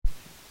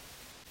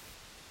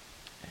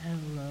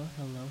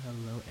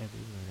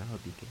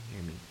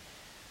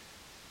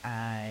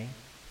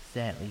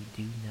sadly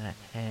do not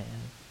have.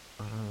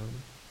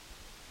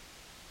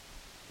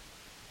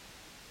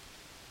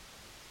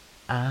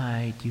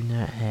 I do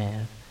not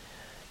have.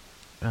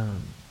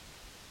 Um,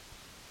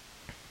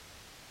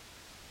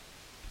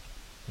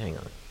 Hang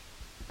on.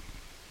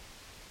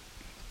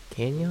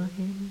 Can y'all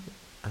hear me?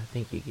 I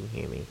think you can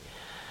hear me.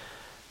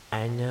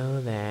 I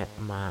know that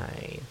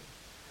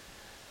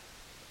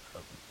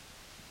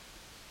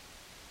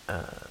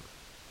uh,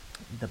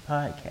 the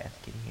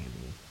podcast can hear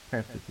me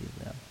perfectly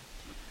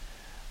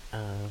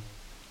well.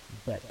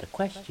 But the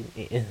question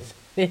is,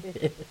 can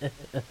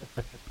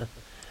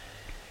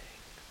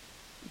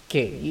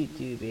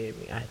YouTube hear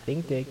me? I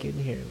think they can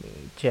hear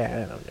me. Chat,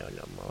 I don't know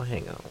no more.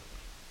 Hang on.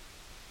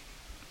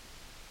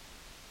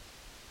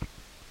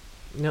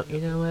 No,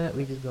 you know what?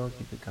 We just gonna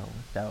keep it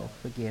going. So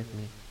forgive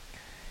me.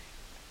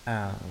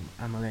 I'm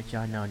gonna let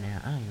y'all know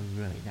now. I am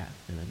really not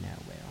feeling that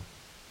well.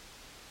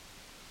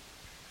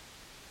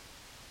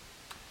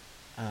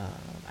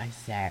 I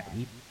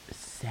sadly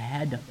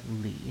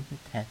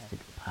tested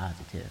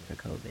positive for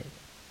COVID.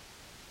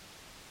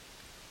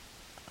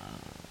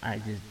 I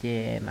just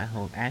did.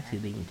 Actually,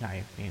 the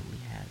entire family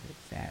has it,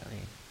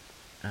 sadly.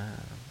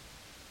 Um,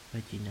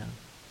 but you know,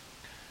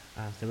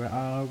 so we're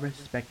all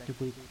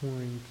respectively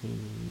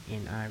quarantined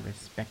in our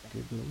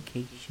respective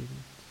locations.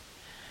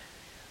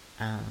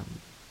 Um,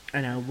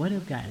 and I would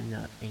have gotten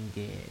up and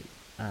did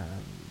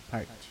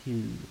part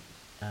two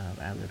of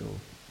our little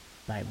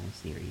Bible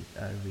series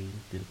reading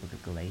through the book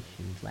of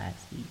Galatians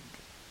last week.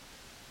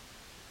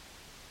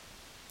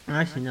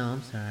 Actually, no,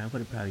 I'm sorry. I would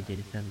have probably did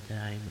it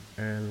sometime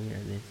earlier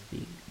this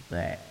week,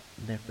 but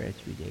the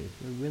first few days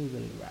were really,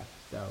 really rough.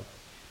 So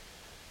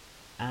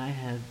I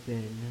have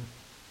been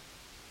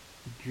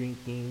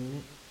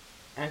drinking.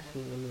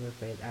 Actually, let me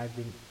rephrase. I've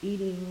been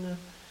eating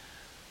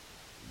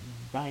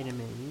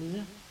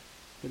vitamins.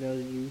 For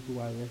those of you who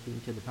are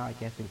listening to the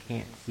podcast and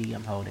can't see,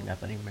 I'm holding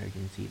up an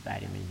emergency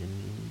vitamins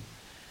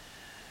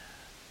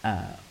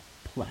and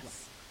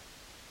plus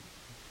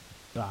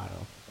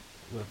bottle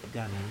with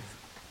gummies.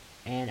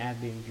 And I've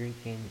been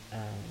drinking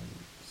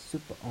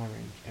Super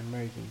Orange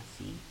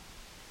Emergency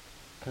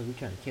because we're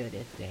trying to kill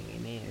this thing,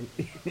 amen.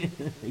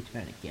 We're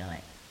trying to kill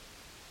it.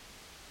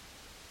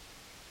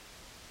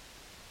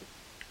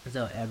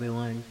 So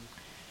everyone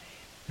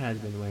has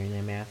been wearing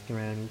their mask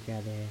around each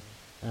other.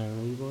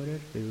 We've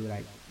ordered food.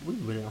 Like, we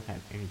really don't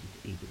have energy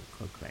to even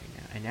cook right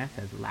now, and that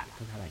says a lot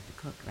because I like to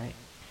cook, right?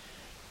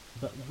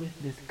 But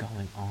with this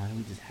going on,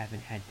 we just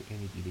haven't had the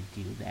energy to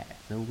do that.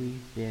 So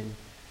we've been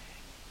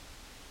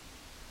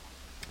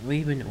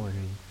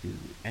ordering food,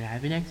 and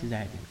I've been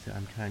exercising, so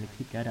I'm trying to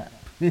keep that up.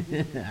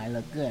 I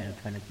look good. I'm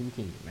trying to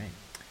continue, right?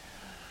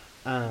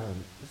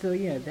 So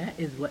yeah, that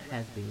is what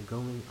has been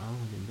going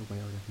on in the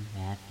world of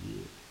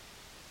Matthew.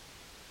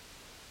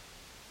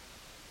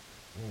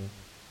 Mm.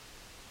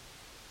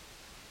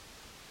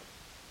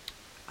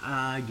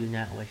 I do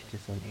not wish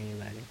this on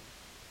anybody.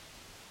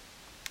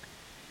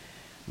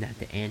 Not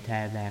the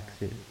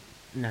anti-vaxxers,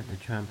 not the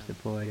Trump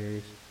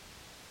supporters,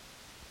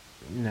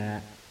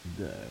 not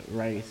the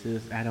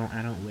racists. I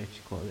don't wish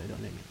COVID on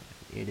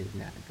anybody. It is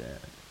not good.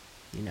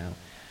 You know.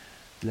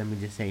 Let me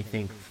just say,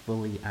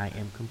 thankfully, I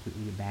am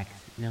completely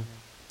vaccinated. No.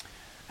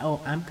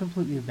 Oh, I'm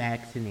completely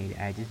vaccinated.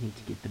 I just need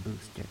to get the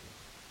booster.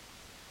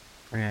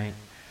 Right?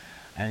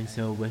 And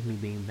so, with me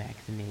being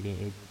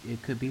vaccinated,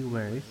 it could be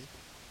worse.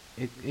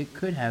 It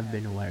could have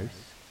been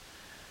worse.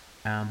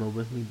 But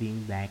with me being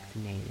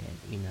vaccinated,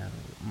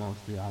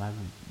 mostly all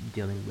I'm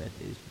dealing with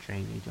is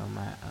drainage on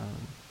my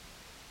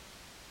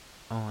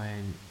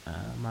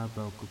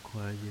vocal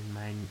cords and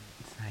my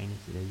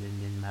sinuses,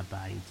 and then my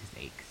body just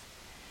aches.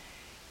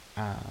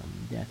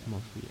 That's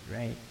mostly it,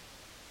 right?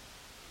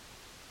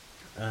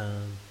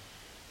 Um,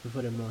 but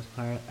for the most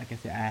part, like I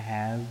said, I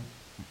have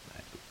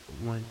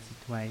once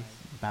or twice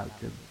about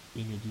the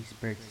energy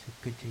spurts to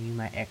continue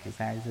my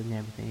exercise and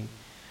everything.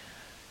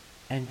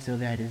 And so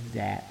that is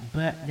that.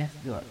 But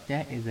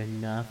that is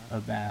enough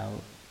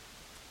about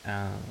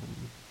um,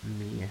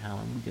 me and how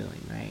I'm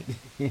doing,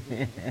 right?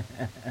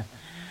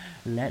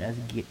 Let us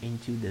get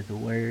into this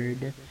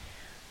word,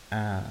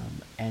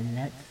 and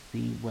let's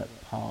see what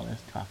Paul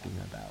is talking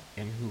about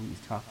and who he's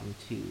talking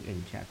to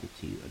in chapter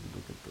 2 of the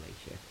book of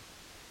Galatia.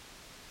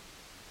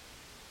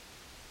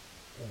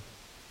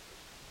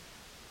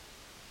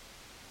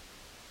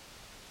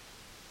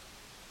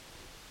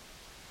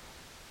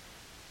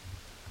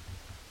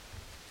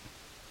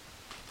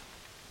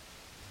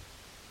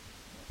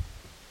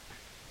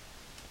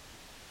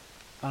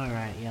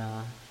 Alright,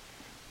 y'all.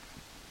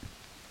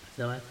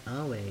 So, as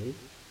always,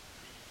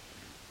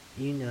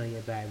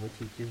 your Bible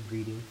teaches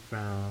reading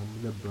from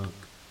the book,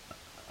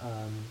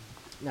 um,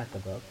 not the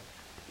book,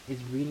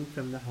 it's reading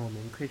from the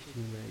Holman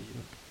Christian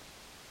version.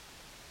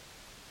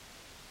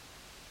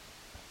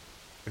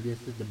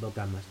 This is the book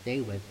I'm going to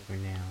stay with for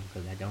now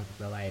because I don't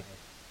feel like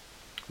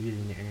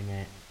using the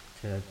internet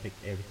to pick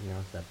everything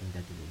else up and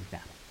da.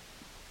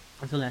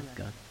 So let's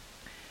go.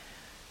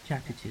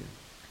 Chapter 2.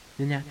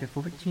 Then after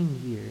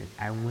 14 years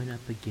I went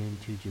up again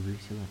to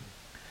Jerusalem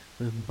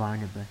with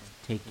Barnabas,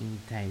 taking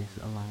Titus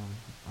along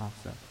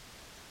also.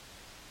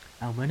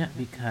 went up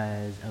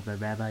because of a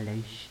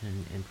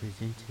revelation and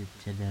presented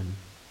to them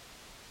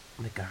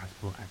the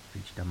gospel I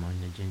preached among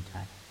the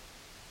Gentiles,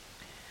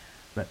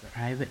 but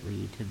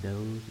privately to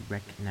those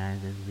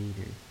recognized as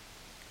leaders,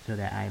 so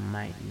that I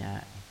might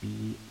not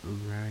be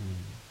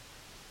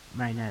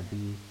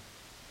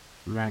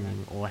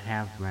running or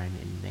have run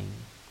in vain.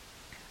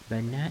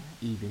 But not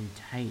even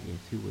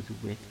Titus, who was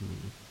with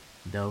me,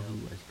 though he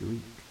was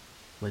Greek,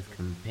 was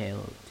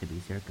compelled to be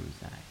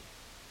circumcised.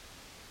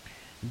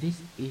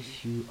 This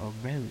issue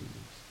arose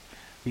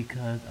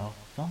because of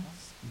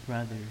false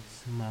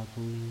brothers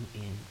smuggling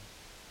in,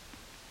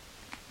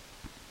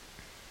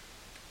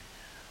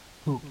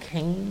 who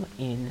came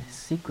in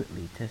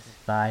secretly to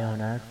spy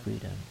on our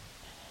freedom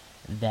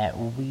that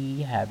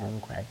we have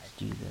in Christ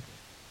Jesus,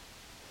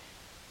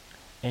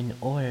 in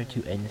order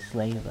to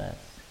enslave us.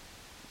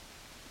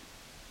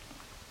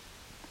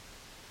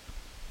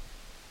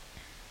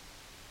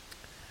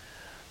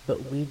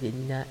 But we did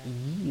not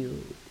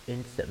yield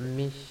in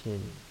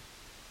submission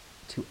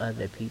to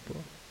other people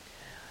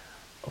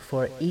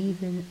for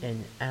even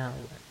an hour,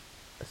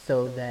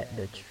 so that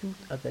the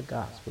truth of the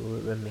gospel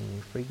would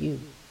remain for you.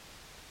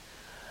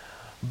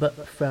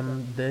 But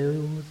from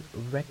those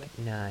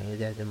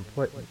recognized as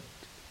important,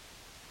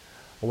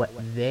 what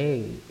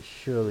they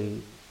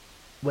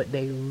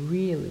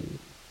really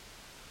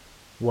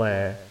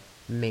were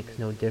makes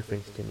no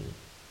difference to me.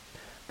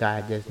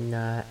 God does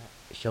not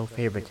show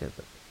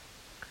favoritism.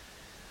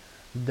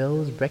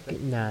 Those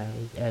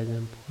recognized as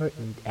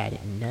important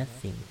added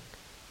nothing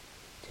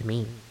to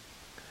me.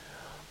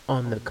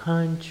 On the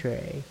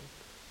contrary,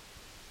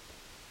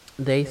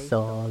 they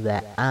saw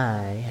that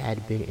I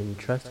had been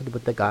entrusted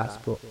with the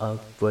gospel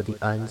for the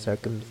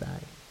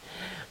uncircumcised,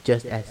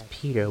 just as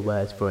Peter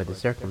was for the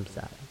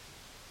circumcised.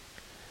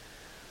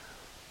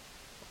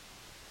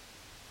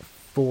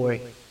 For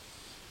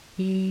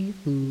he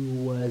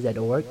who was at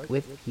work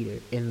with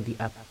Peter in the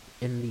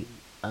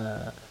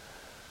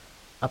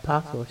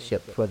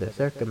apostleship for the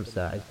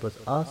circumcised was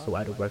also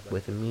at work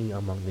with me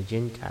among the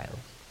Gentiles.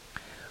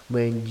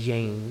 When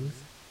James,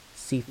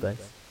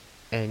 Cephas,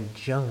 and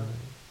John,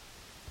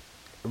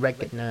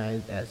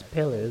 recognized as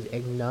pillars,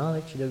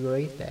 acknowledged the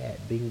grace that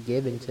had been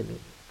given to me,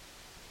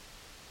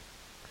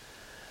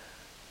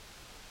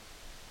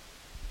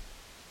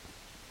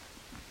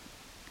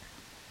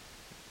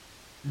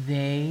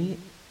 they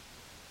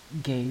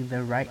gave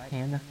the right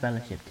hand of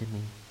fellowship to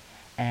me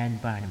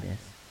and Barnabas,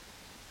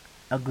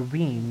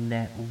 agreeing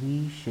that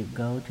we should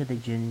go to the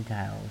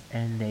Gentiles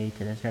and they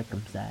to the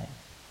circumcised.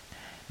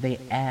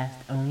 They asked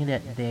only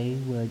that they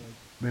would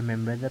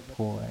remember the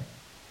poor,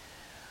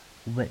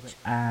 which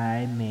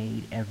I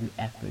made every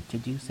effort to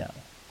do so.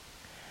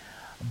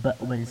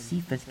 But when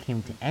Cephas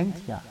came to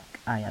Antioch,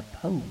 I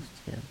opposed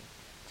him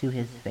to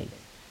his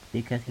face,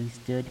 because he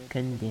stood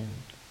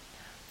condemned.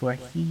 For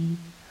he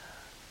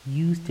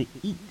used to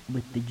eat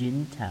with the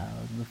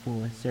Gentiles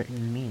before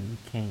certain men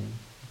came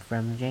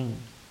from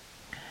James.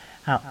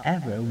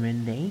 However,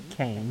 when they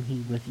came,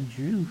 he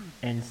withdrew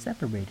and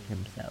separated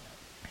himself,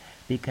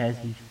 because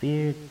he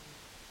feared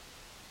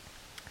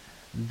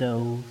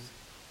those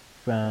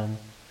from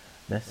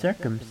the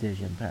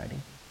circumcision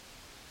party.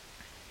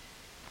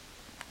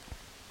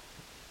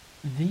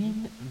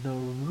 Then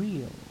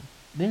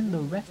the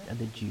rest of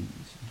the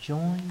Jews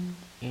joined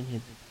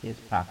in his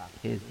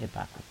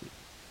hypocrisy,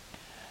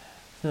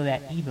 so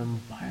that even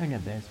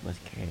Barnabas was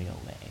carried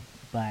away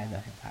by the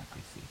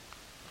hypocrisy.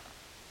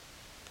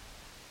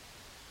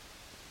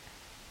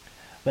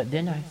 But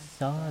then I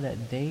saw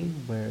that they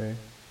were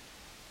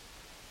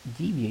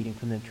deviating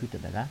from the truth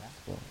of the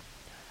gospel.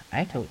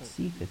 I told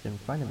Cephas in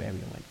front of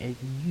everyone, if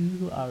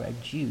you are a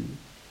Jew,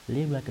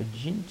 live like a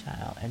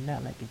Gentile and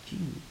not like a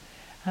Jew.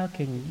 How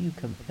can you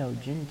compel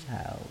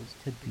Gentiles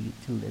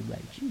to live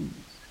like Jews?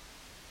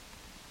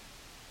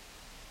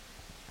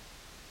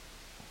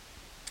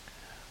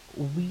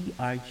 We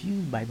are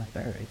Jews by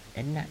birth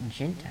and not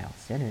Gentile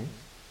sinners.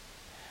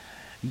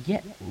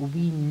 Yet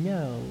we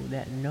know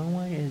that no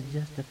one is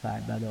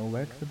justified by the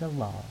works of the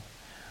law,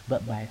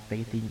 but by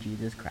faith in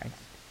Jesus Christ.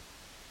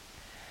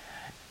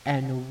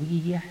 And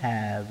we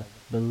have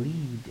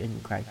believed in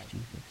Christ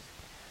Jesus,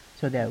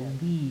 so that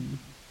we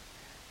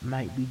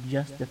might be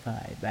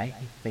justified by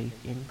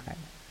faith in Christ,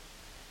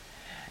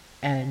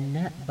 and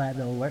not by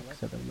the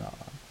works of the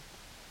law.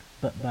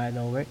 But by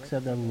the works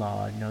of the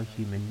law no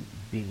human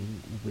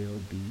being will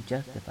be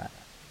justified.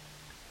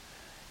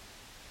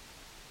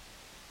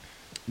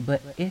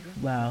 But if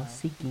while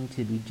seeking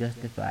to be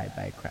justified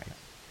by Christ,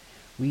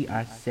 we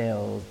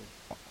ourselves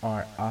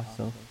are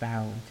also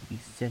found to be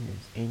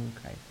sinners in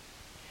Christ,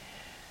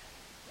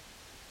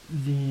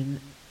 then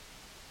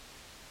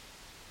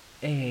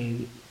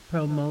I'm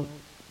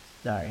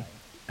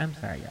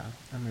sorry y'all,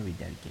 I'm gonna read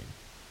that again.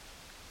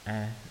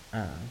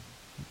 I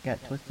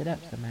got twisted up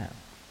somehow.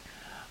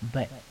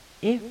 But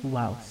if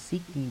while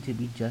seeking to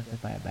be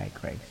justified by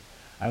Christ,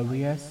 are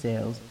we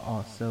ourselves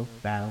also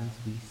found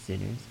to be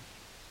sinners?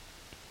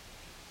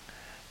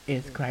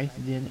 Is Christ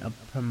then a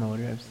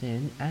promoter of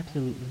sin?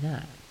 Absolutely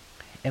not.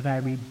 If I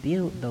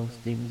rebuild those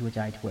things which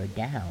I tore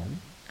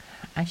down,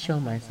 I show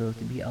myself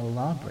to be a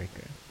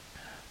lawbreaker.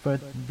 For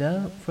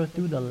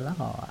through the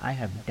law I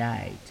have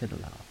died to the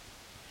law,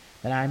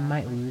 that I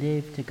might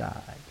live to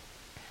God.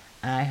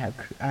 I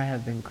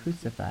have been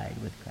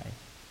crucified with Christ,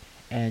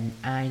 and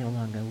I no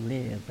longer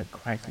live, but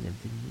Christ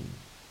lives in me.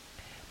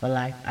 The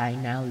life I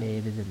now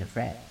live is in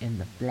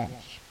the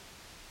flesh.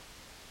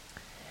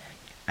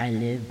 I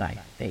live by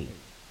faith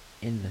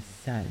in the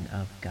Son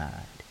of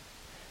God,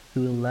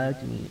 who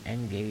loved me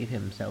and gave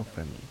himself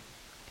for me.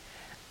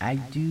 I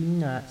do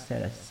not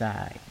set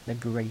aside the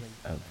grace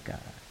of God.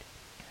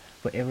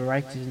 For if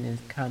righteousness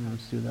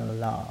comes through the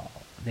law,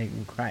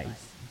 then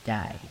Christ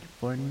died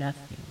for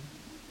nothing.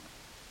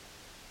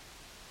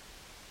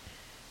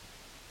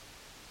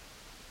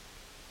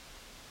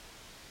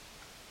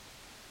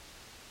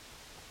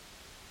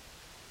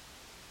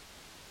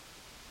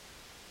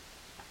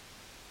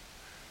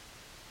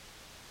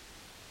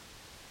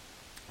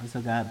 So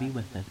God be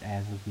with us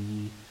as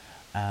we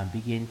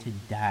begin to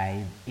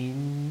dive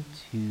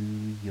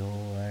into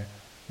your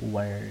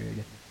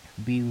word.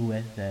 Be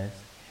with us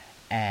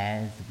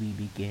as we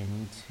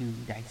begin to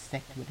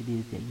dissect what it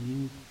is that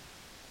you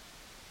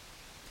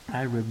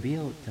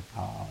revealed to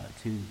Paul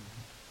to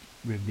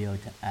reveal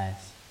to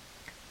us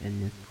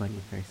in this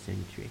 21st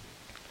century.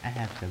 I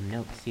have some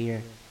notes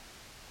here.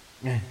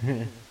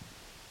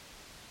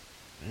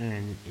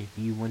 And if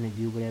you want to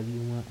do whatever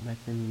you want,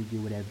 let them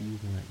do whatever you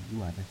want.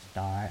 You are the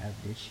star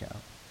of this show.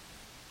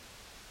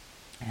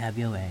 Have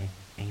your way.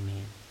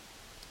 Amen.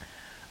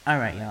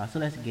 Alright, y'all. So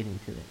let's get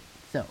into it.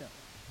 So,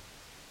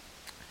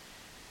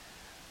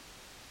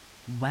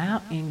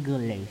 while in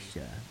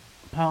Galatia,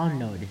 Paul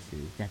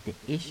notices that the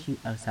issue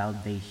of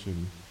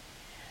salvation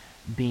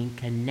being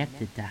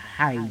connected to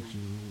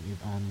hygiene is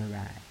on the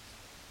rise.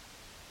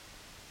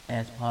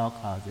 As Paul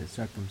calls it,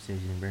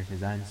 circumcision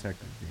versus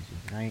uncircumcision,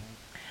 right?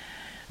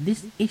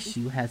 This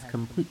issue has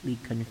completely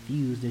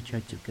confused the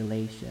Church of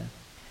Galatia,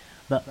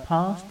 but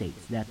Paul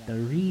states that the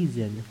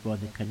reason for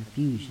the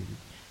confusion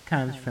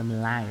comes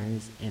from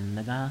liars in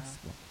the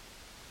gospel.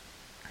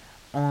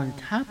 On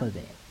top of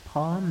it,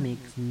 Paul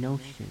makes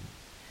notion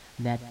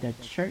that the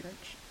church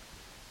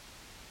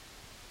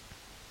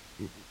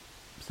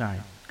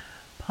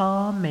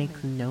Paul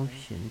makes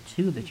notion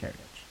to the church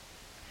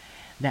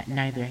that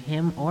neither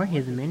him or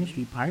his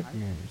ministry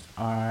partners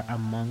are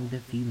among the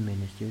few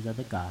ministers of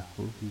the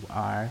gospel who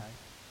are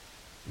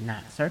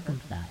not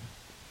circumcised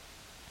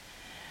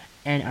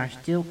and are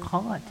still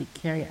called to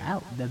carry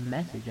out the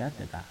message of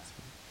the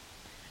gospel.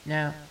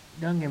 Now,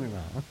 don't get me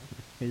wrong,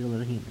 here's a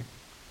little humor.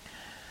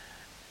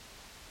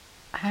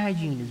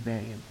 Hygiene is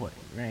very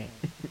important, right?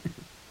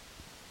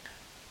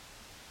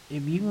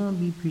 If you're going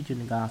to be preaching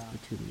the gospel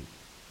to me,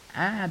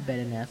 I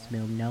better not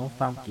smell no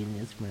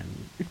funkiness from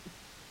you.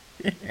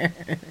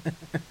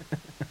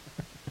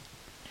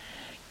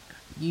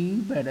 You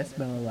better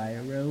smell like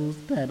rose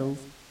petals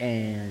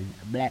and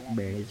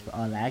blackberries for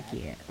all I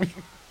care.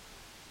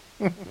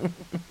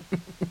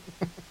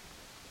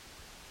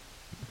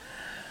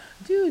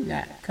 Do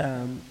not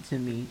come to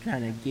me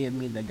trying to give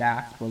me the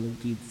gospel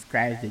of Jesus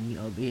Christ and you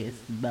over here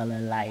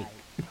smelling like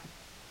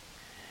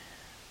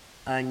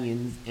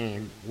onions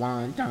and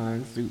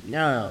wonton soup.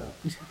 No.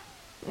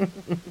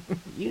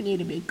 You need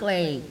to be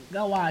clean.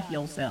 Go wash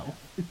yourself.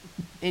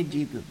 In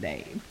Jesus'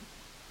 name.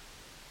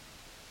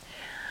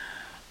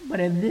 But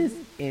in this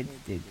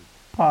instance,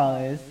 Paul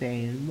is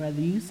saying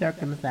whether you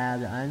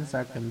circumcised or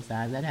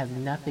uncircumcised, that has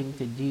nothing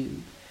to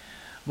do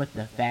with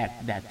the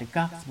fact that the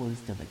gospel is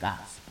still the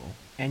gospel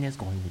and is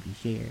going to be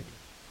shared.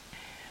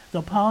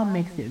 So Paul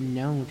makes it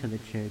known to the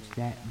church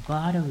that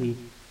bodily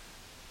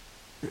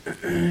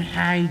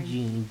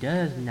hygiene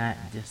does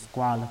not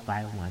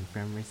disqualify one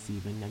from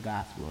receiving the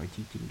gospel or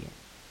teaching it.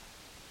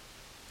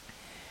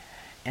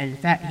 In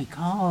fact, he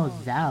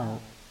calls out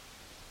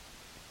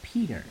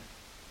Peter,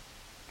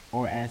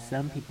 or as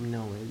some people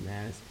know him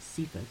as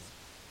Cephas.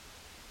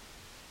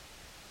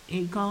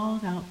 He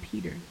calls out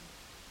Peter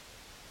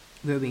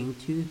for being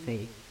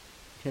two-faced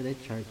to the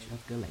Church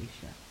of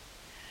Galatia.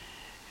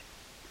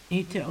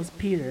 He tells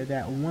Peter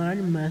that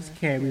one must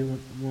carry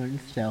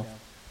oneself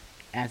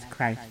as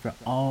Christ for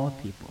all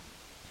people.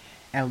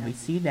 And we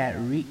see that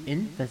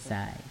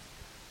re-emphasized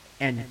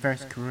in 1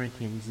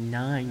 Corinthians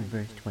 9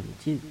 verse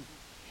 22.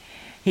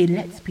 He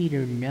lets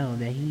Peter know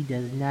that he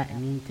does not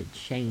need to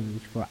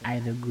change for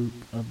either group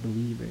of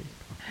believers,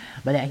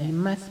 but that he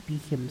must be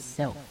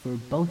himself for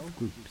both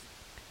groups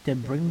to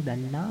bring the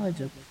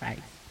knowledge of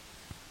Christ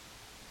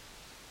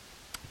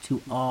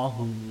to all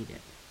who need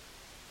it.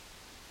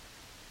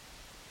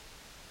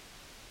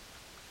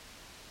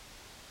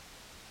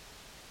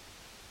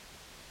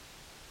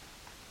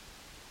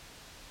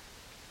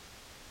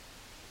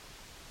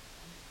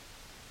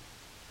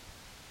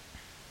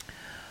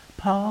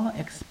 Paul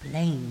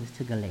explains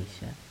to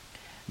Galatia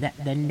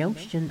that the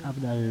notion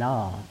of the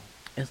law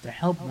is to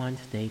help one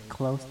stay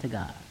close to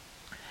God,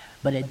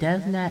 but it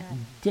does not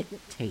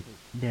dictate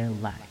their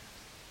lives.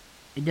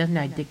 It does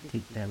not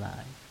dictate their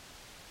lives.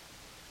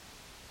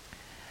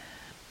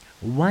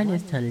 One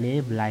is to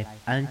live life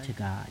unto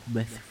God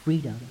with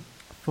freedom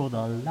For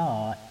the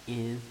law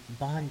is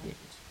bondage,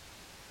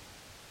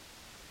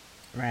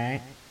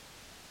 right?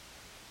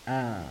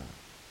 Um,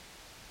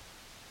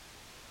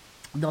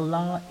 the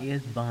law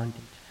is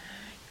bondage.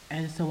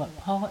 And so what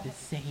Paul is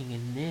saying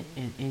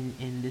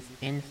in this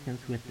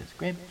instance with the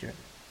scripture,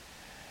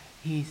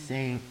 he's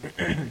saying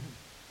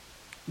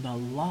the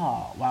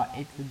law, while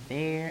it's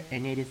there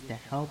and it is to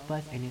help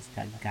us and it's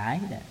to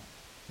guide us,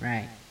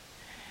 right?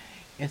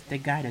 It's to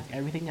guide us.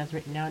 Everything that's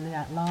written down in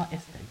that law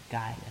is to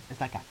guide us. It's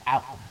like an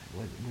outline,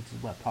 which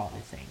is what Paul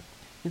is saying.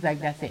 He's like,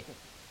 that's it.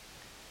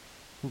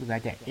 He was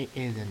like that. It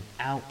is an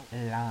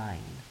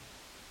outline.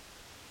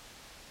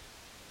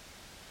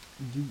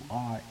 You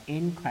are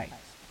in Christ.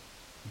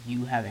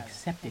 You have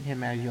accepted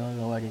him as your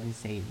Lord and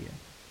Savior.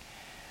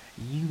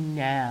 You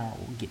now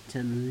get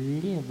to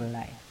live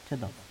life to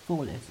the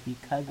fullest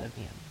because of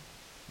him,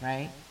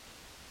 right?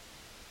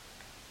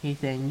 He's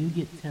saying you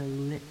get to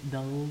live.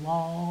 The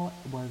law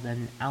was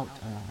an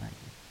outline.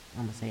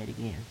 I'm going to say it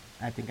again.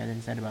 I think I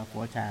didn't say it about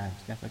 4 times.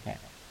 That's okay.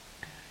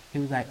 He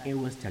was like, it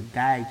was to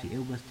guide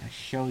you. It was to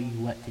show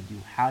you what to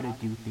do, how to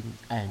do things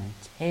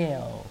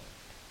until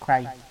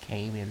Christ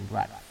came and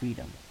brought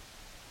freedom.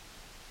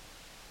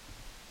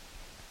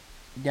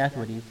 That's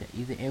what he said.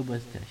 He said it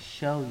was to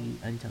show you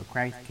until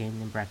Christ came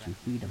and brought you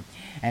freedom.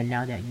 And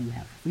now that you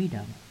have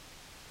freedom,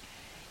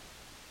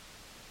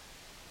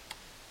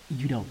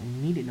 you don't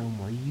need it no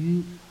more.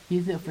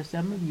 He said for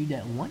some of you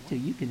that want to,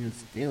 you can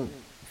still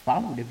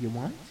follow it if you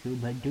want to,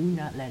 but do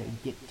not let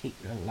it dictate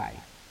your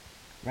life.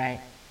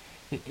 Right?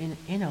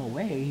 In a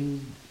way,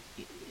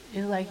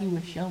 it's like he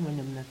was showing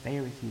them the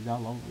Pharisees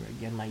all over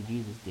again, like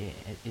Jesus did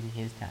in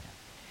his time.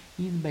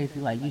 He's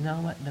basically like, you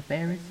know what? The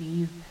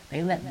Pharisees,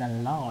 they let the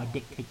law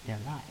dictate their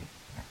life.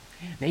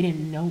 They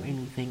didn't know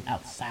anything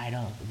outside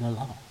of the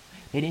law.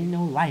 They didn't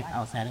know life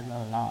outside of the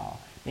law.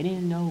 They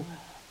didn't know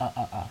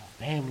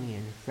family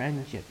and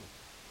friendship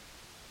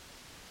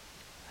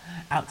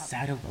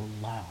outside of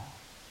the law.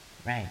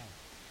 Right?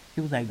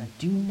 He was like,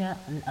 do not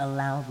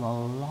allow the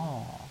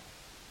law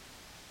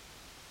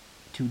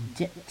to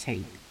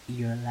dictate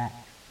your life.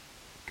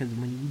 Because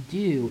when you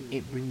do,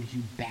 it brings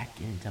you back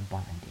into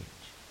bondage.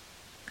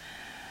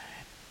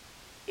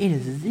 It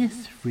is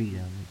this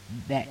freedom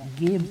that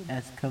gives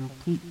us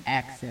complete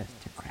access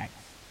to Christ.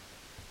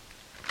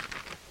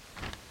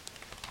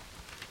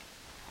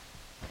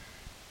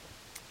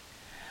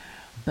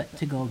 But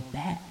to go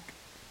back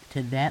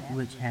to that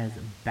which has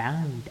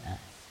bound us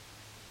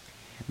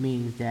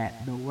means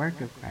that the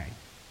work of Christ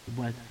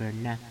was for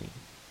nothing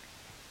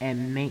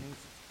and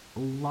makes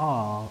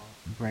law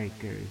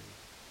breakers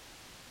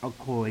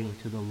according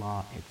to the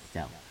law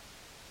itself.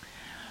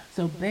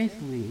 So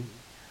basically,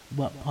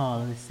 what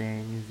Paul is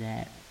saying is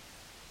that,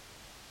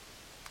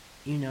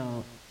 you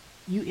know,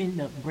 you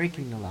end up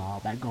breaking the law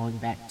by going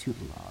back to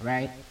the law,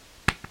 right?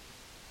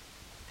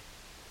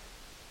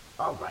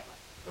 All right.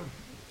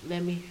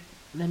 Let me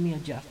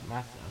adjust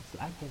myself so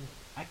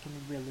I can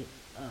really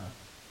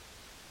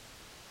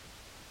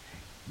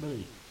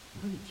really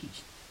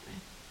teach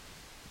this.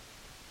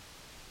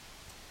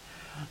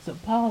 So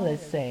Paul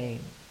is saying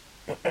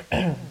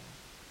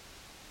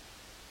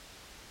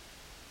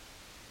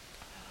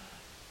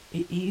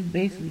he's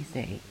basically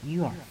saying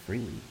you are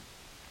free,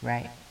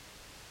 right?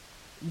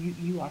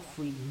 You are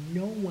free.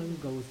 No one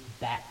goes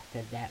back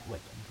to that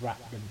which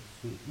brought them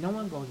free. No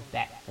one goes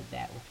back to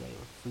that which they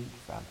were freed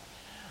from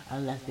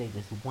unless they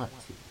just want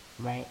to,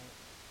 right?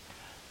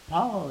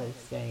 Paul is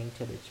saying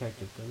to the Church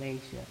of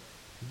Galatia,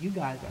 you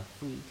guys are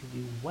free to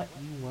do what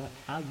you want,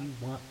 how you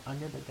want,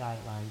 under the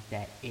guidelines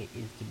that it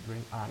is to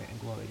bring honor and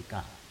glory to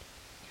God.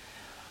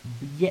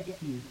 But yet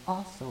he is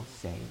also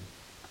saying,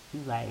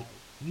 he's like,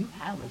 you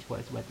have a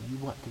choice whether you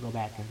want to go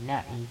back or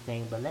not. And he's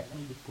saying, but let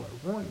me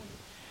forewarn you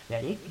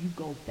that if you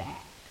go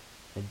back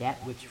to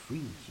that which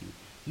frees you,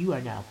 you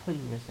are now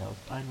putting yourself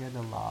under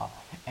the law,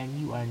 and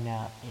you are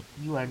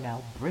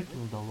now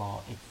breaking the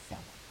law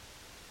itself.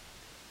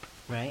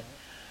 Right?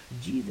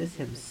 Jesus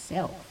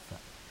himself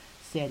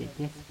said it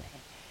this way.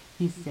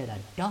 He said a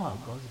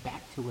dog goes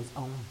back to his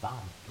own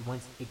vomit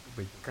once it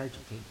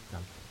regurgitates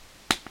something.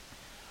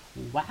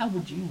 Why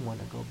would you want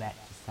to go back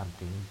to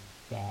something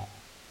that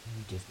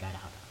you just got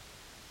out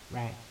of?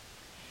 Right?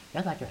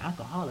 That's like an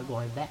alcoholic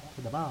going back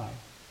to the bar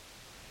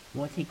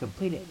once he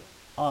completed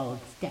all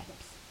of the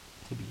steps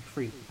to be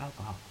free from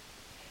alcohol.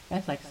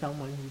 That's like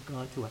someone who's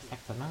gone to a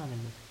Sex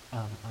Anonymous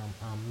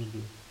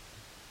meeting,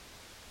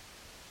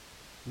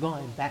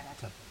 going back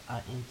to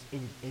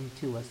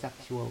into a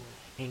sexual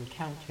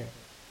encounter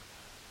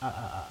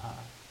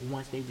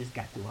once they just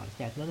got through all the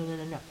steps.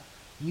 No.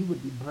 You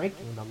would be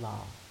breaking the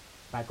law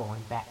by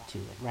going back to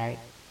it, right?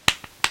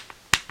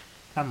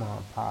 Come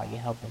on, Paul, you're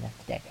helping us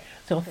today.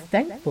 So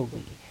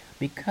thankfully,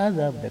 because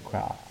of the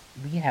cross,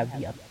 we have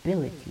the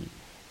ability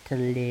to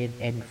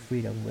live in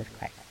freedom with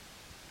Christ.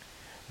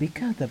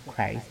 Because of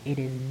Christ, it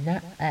is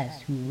not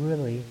us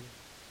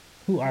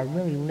who are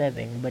really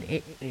living, but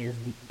it is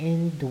the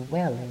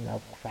indwelling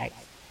of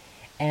Christ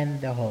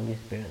and the Holy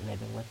Spirit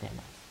living within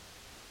us,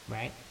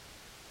 right?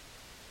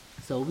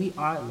 So we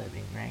are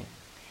living, right?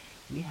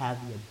 We have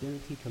the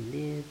ability to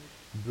live,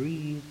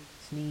 breathe,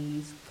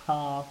 sneeze,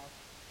 cough.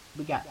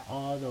 We got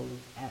all those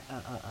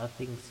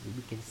things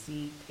we can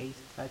see,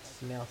 taste, touch,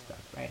 smell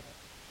stuff, right?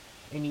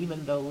 And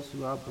even those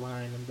who are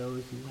blind and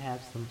those who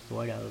have some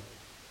sort of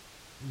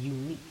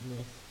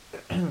uniqueness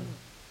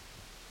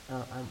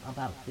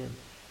about them,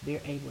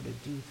 they're able to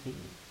do things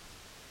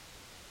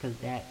because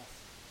they're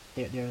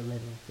a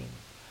living thing.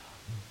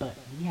 But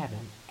we have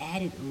an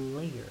added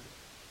layer.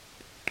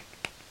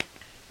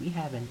 We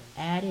have an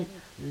added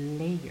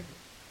layer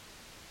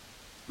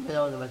for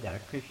those of us that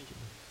are Christians.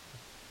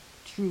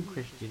 True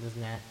Christians,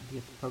 not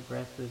this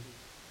progressive,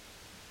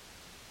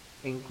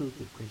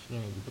 inclusive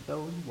Christianity, but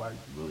those who are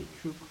really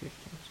true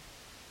Christians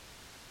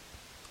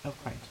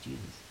of Christ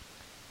Jesus.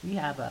 We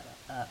have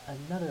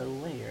another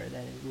layer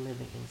that is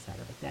living inside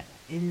of us.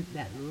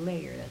 That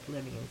layer that's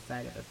living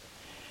inside of us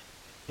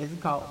is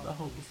called the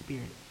Holy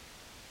Spirit.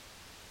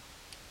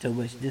 To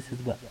which this is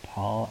what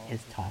Paul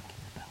is talking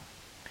about.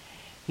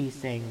 He's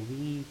saying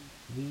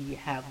we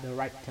have the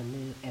right to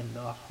live, and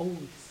the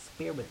Holy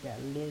Spirit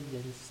that lives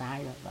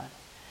inside of us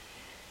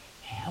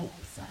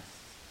helps us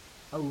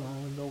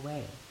along the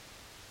way,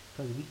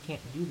 because we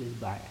can't do this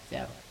by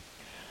ourselves.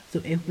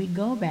 So if we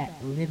go back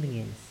living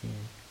in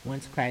sin,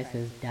 once Christ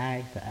has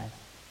died for us,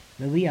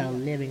 then we are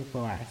living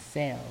for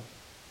ourselves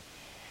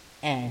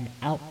and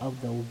out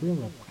of the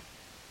will of Christ,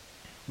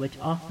 which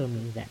also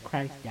means that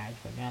Christ died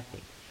for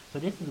nothing. So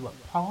this is what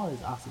Paul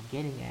is also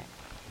getting at.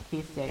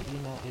 He said,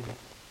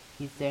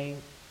 he's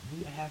saying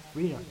we have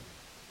freedom.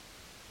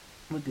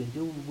 We can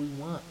do what we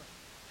want,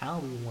 how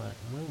we want,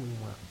 when we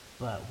want,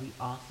 but we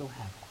also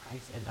have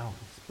Christ and the Holy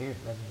Spirit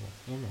living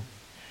within us.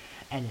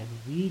 And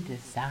if we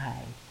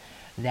decide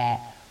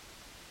that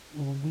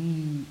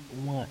we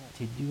want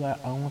to do our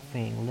own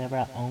thing, live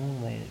our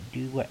own way,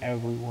 do whatever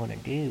we want to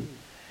do,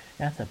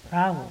 that's a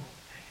problem.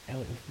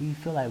 And if we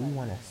feel like we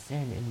want to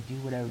sin and do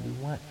whatever we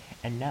want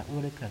and not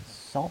really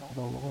consult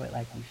the Lord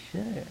like we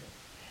should,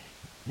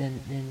 then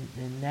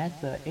that's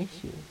the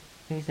issue.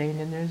 He's saying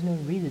then there's no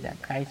reason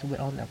that Christ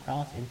went on the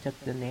cross and took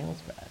the nails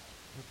for us.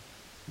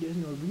 There's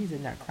no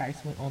reason that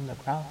Christ went on the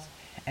cross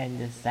and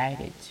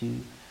decided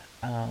to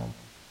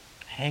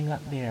hang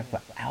up there for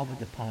hours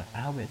upon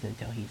hours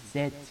until he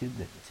said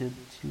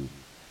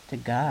to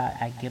God,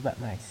 I give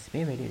up my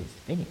spirit, it is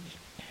finished.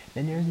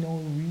 Then there's no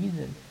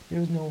reason,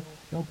 there's no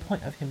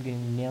point of him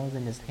getting nails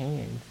in his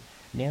hands,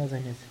 nails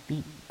in his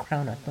feet,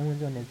 crown of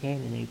thorns on his head,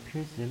 and they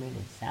pierced him in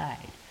his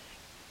side.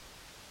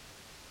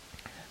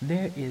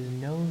 There is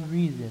no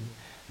reason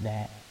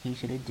that he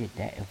should have did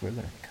that if we're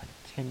going to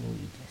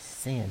continually just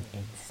sin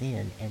and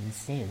sin and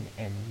sin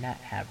and not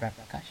have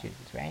repercussions,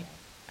 right?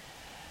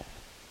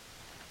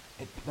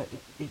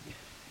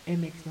 It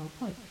makes no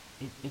point.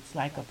 It's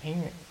like a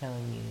parent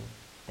telling you,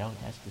 don't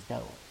touch the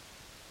stove,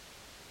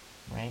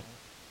 right?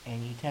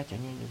 And you touch it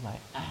and you're just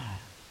like,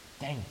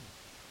 dang it.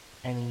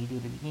 And then you do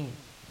it again,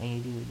 and you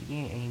do it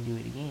again, and you do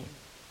it again.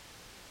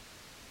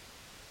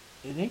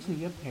 Eventually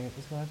your parent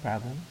is going to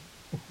probably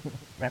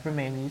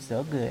reprimand you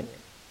so good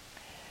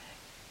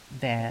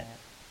that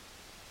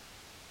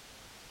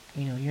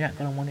you're not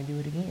going to want to do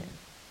it again,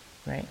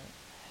 right?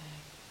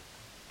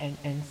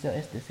 And so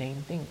it's the same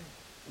thing.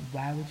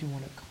 Why would you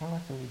want to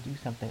constantly do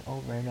something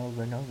over and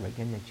over and over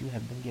again that you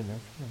have been given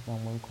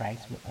from when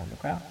Christ went on the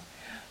cross?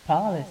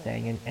 Paul is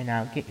saying, and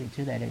I'll get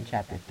into that in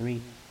chapter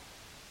 3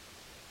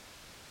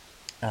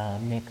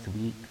 next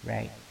week,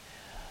 right?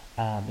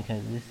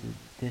 Because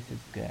this is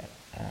good.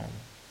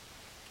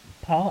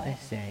 Paul is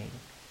saying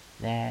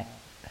that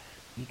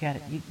you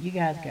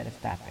guys gotta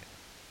stop it,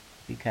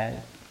 because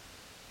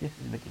this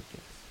is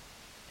ridiculous.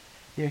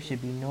 There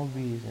should be no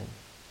reason.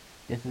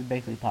 This is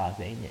basically Paul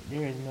saying that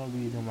there is no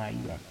reason why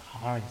you are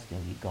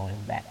constantly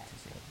going back to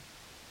sin.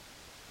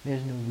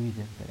 There's no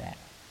reason for that.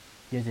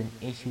 There's an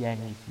issue that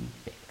needs to be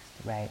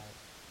fixed, right?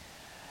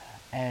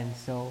 And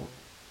so,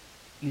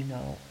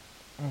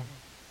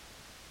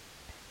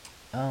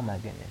 oh my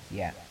goodness,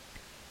 yeah.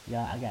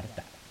 Y'all, I gotta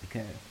stop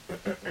because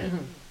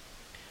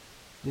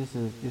this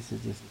is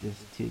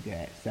just too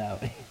good. So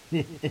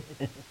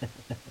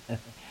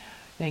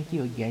thank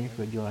you again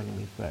for joining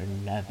me for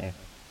another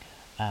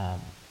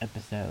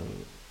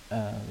episode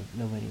of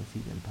the Winning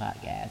Season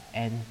podcast,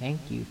 and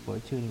thank you for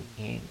tuning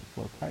in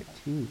for part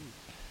 2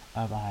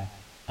 of our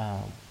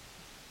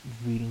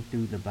reading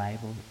through the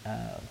Bible,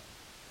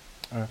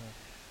 or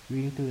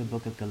reading through the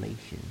book of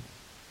Galatians.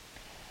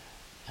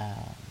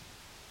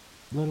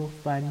 Little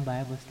fun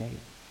Bible study.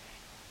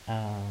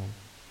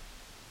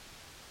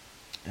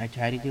 I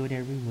try to do it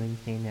every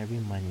Wednesday and every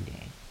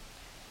Monday.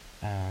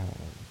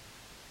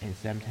 And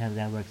sometimes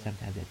that works,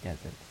 sometimes it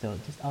doesn't. So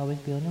just always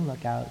be on the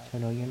lookout.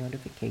 Turn on your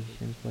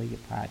notifications for your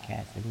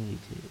podcast and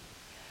YouTube.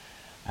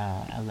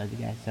 I love you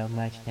guys so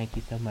much. Thank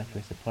you so much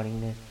for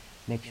supporting this.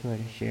 Make sure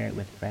to share it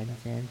with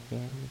friends and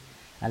family.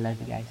 I love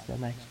you guys so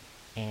much,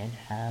 and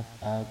have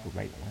a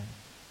great one.